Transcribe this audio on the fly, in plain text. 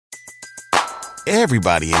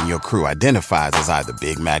Everybody in your crew identifies as either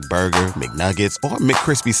Big Mac Burger, McNuggets, or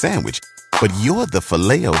McCrispy Sandwich. But you're the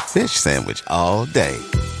Filet-O-Fish Sandwich all day.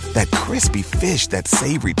 That crispy fish, that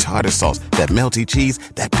savory tartar sauce, that melty cheese,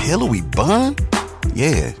 that pillowy bun.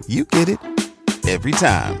 Yeah, you get it. Every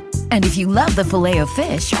time. And if you love the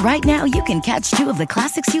Filet-O-Fish, right now you can catch two of the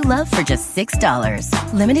classics you love for just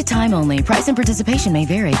 $6. Limited time only. Price and participation may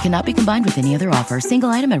vary. Cannot be combined with any other offer. Single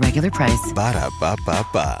item at regular price.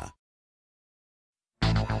 Ba-da-ba-ba-ba.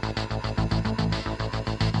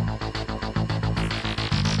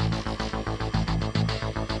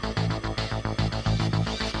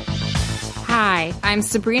 Hi, I'm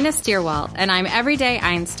Sabrina Stierwalt, and I'm Everyday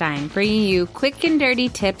Einstein, bringing you quick and dirty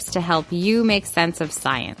tips to help you make sense of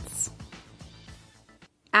science.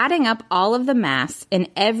 Adding up all of the mass in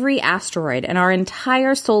every asteroid in our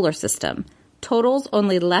entire solar system totals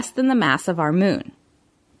only less than the mass of our moon.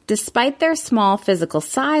 Despite their small physical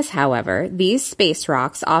size, however, these space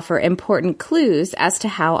rocks offer important clues as to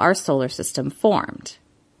how our solar system formed.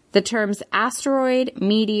 The terms asteroid,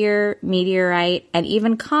 meteor, meteorite, and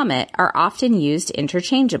even comet are often used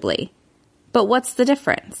interchangeably. But what's the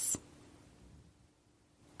difference?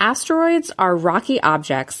 Asteroids are rocky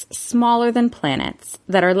objects smaller than planets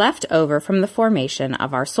that are left over from the formation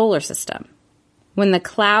of our solar system. When the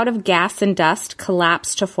cloud of gas and dust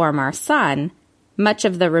collapsed to form our sun, much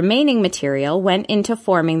of the remaining material went into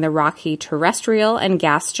forming the rocky terrestrial and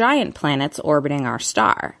gas giant planets orbiting our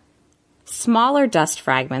star. Smaller dust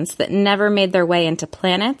fragments that never made their way into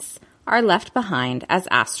planets are left behind as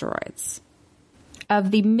asteroids.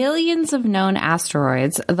 Of the millions of known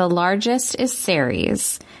asteroids, the largest is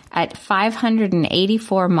Ceres at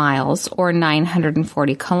 584 miles or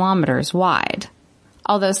 940 kilometers wide,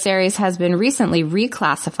 although Ceres has been recently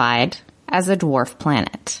reclassified as a dwarf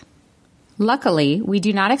planet. Luckily, we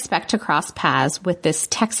do not expect to cross paths with this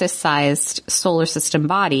Texas-sized solar system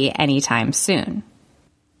body anytime soon.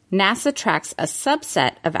 NASA tracks a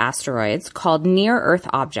subset of asteroids called near-Earth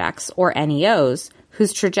objects, or NEOs,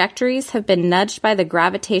 whose trajectories have been nudged by the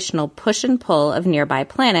gravitational push and pull of nearby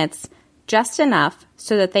planets just enough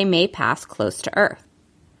so that they may pass close to Earth.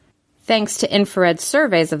 Thanks to infrared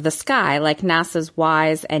surveys of the sky like NASA's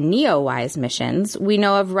WISE and NEOWISE missions, we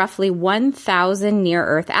know of roughly 1,000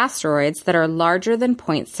 near-Earth asteroids that are larger than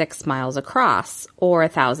 0.6 miles across, or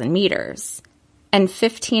 1,000 meters. And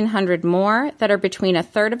 1,500 more that are between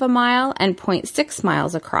 1/3 of a mile and 0.6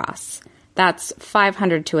 miles across. That's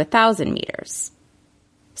 500 to 1,000 meters.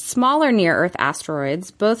 Smaller near-Earth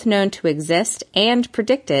asteroids, both known to exist and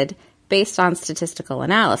predicted based on statistical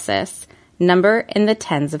analysis, number in the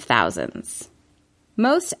tens of thousands.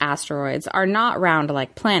 Most asteroids are not round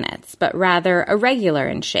like planets, but rather irregular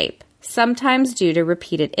in shape, sometimes due to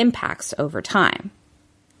repeated impacts over time.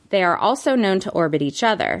 They are also known to orbit each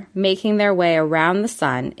other, making their way around the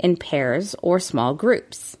sun in pairs or small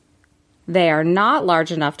groups. They are not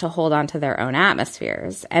large enough to hold onto their own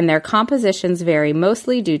atmospheres, and their compositions vary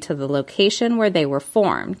mostly due to the location where they were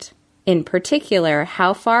formed, in particular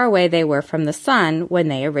how far away they were from the sun when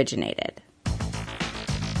they originated.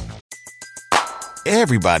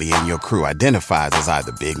 Everybody in your crew identifies as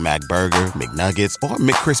either Big Mac Burger, McNuggets, or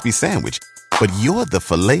McCrispy Sandwich. But you're the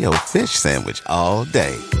Filet-O-Fish Sandwich all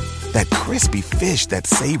day. That crispy fish, that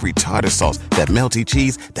savory tartar sauce, that melty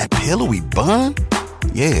cheese, that pillowy bun.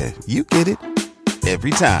 Yeah, you get it.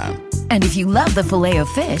 Every time. And if you love the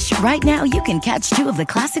Filet-O-Fish, right now you can catch two of the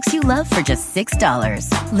classics you love for just $6.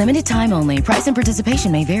 Limited time only. Price and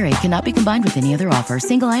participation may vary. Cannot be combined with any other offer.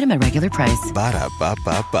 Single item at regular price.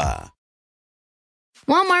 Ba-da-ba-ba-ba.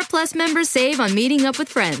 Walmart Plus members save on meeting up with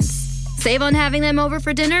friends. Save on having them over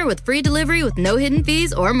for dinner with free delivery with no hidden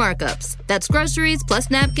fees or markups. That's groceries,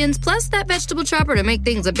 plus napkins, plus that vegetable chopper to make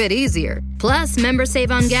things a bit easier. Plus, members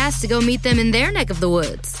save on gas to go meet them in their neck of the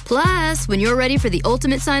woods. Plus, when you're ready for the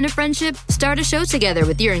ultimate sign of friendship, start a show together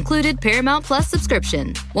with your included Paramount Plus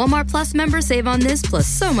subscription. Walmart Plus members save on this plus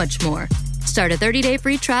so much more. Start a 30-day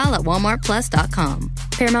free trial at walmartplus.com.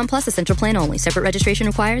 Paramount Plus Essential Plan only. Separate registration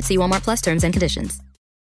required. See Walmart Plus terms and conditions.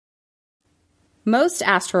 Most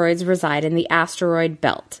asteroids reside in the asteroid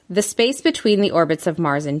belt, the space between the orbits of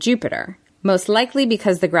Mars and Jupiter, most likely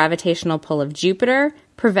because the gravitational pull of Jupiter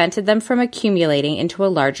prevented them from accumulating into a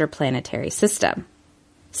larger planetary system.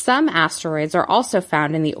 Some asteroids are also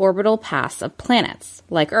found in the orbital paths of planets,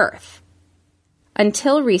 like Earth.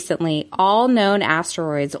 Until recently, all known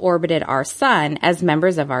asteroids orbited our Sun as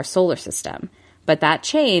members of our solar system, but that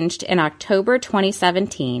changed in October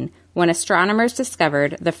 2017 when astronomers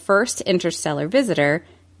discovered the first interstellar visitor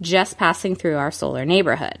just passing through our solar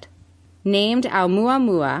neighborhood. Named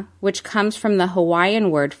Oumuamua, which comes from the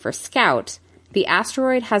Hawaiian word for scout, The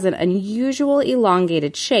asteroid has an unusual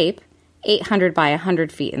elongated shape, 800 by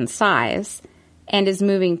 100 feet in size, and is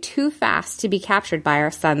moving too fast to be captured by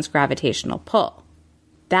our sun's gravitational pull.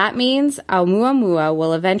 That means Oumuamua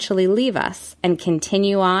will eventually leave us and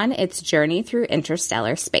continue on its journey through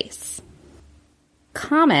interstellar space.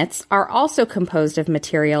 Comets are also composed of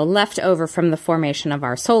material left over from the formation of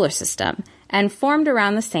our solar system and formed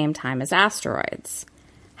around the same time as asteroids.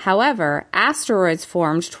 However, asteroids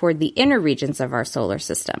formed toward the inner regions of our solar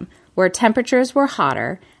system, where temperatures were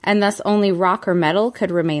hotter and thus only rock or metal could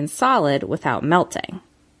remain solid without melting.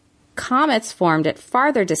 Comets formed at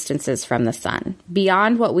farther distances from the sun,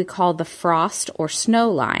 beyond what we call the frost or snow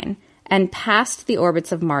line, and past the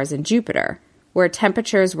orbits of Mars and Jupiter, where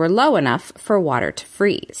temperatures were low enough for water to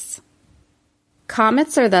freeze.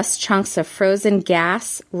 Comets are thus chunks of frozen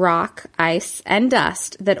gas, rock, ice, and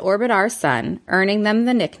dust that orbit our sun, earning them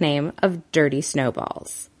the nickname of dirty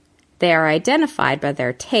snowballs. They are identified by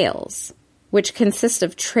their tails, which consist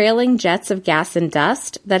of trailing jets of gas and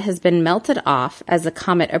dust that has been melted off as a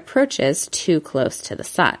comet approaches too close to the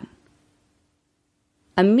sun.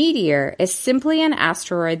 A meteor is simply an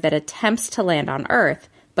asteroid that attempts to land on Earth,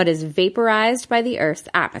 but is vaporized by the Earth's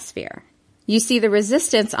atmosphere. You see, the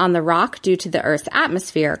resistance on the rock due to the Earth's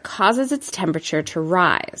atmosphere causes its temperature to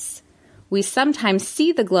rise. We sometimes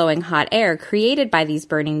see the glowing hot air created by these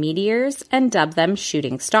burning meteors and dub them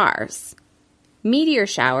shooting stars. Meteor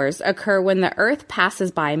showers occur when the Earth passes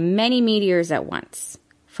by many meteors at once.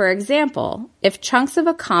 For example, if chunks of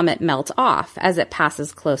a comet melt off as it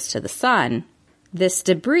passes close to the sun, this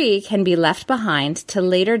debris can be left behind to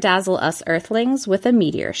later dazzle us Earthlings with a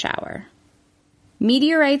meteor shower.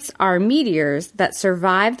 Meteorites are meteors that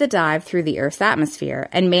survive the dive through the Earth's atmosphere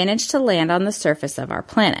and manage to land on the surface of our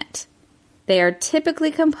planet. They are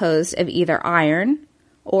typically composed of either iron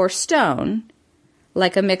or stone,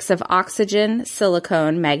 like a mix of oxygen,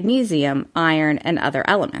 silicon, magnesium, iron, and other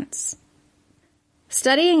elements.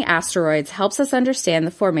 Studying asteroids helps us understand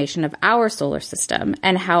the formation of our solar system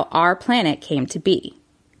and how our planet came to be.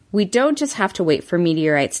 We don't just have to wait for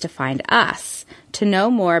meteorites to find us to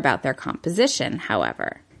know more about their composition,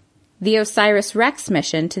 however. The OSIRIS-REx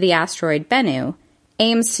mission to the asteroid Bennu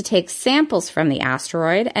aims to take samples from the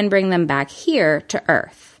asteroid and bring them back here to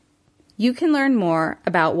Earth. You can learn more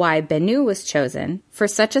about why Bennu was chosen for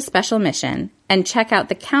such a special mission and check out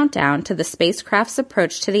the countdown to the spacecraft's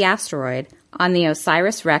approach to the asteroid on the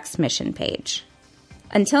OSIRIS-REx mission page.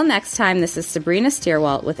 Until next time, this is Sabrina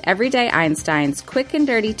Stierwalt with Everyday Einstein's quick and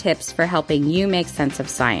dirty tips for helping you make sense of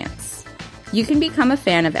science. You can become a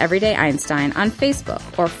fan of Everyday Einstein on Facebook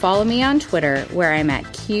or follow me on Twitter where I'm at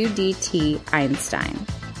QDT Einstein.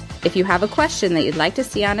 If you have a question that you'd like to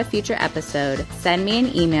see on a future episode, send me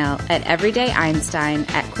an email at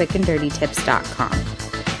everydayeinstein@quickanddirtytips.com.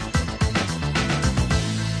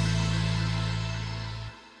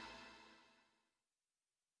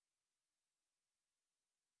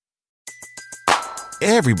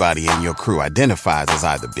 Everybody in your crew identifies as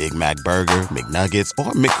either Big Mac Burger, McNuggets,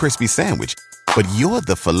 or McCrispy Sandwich. But you're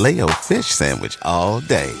the Filet-O-Fish Sandwich all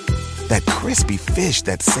day. That crispy fish,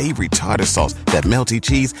 that savory tartar sauce, that melty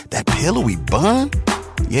cheese, that pillowy bun.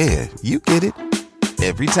 Yeah, you get it.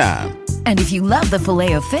 Every time. And if you love the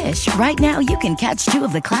Filet-O-Fish, right now you can catch two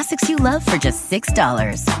of the classics you love for just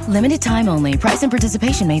 $6. Limited time only. Price and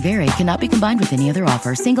participation may vary. Cannot be combined with any other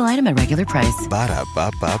offer. Single item at regular price.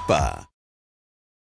 Ba-da-ba-ba-ba.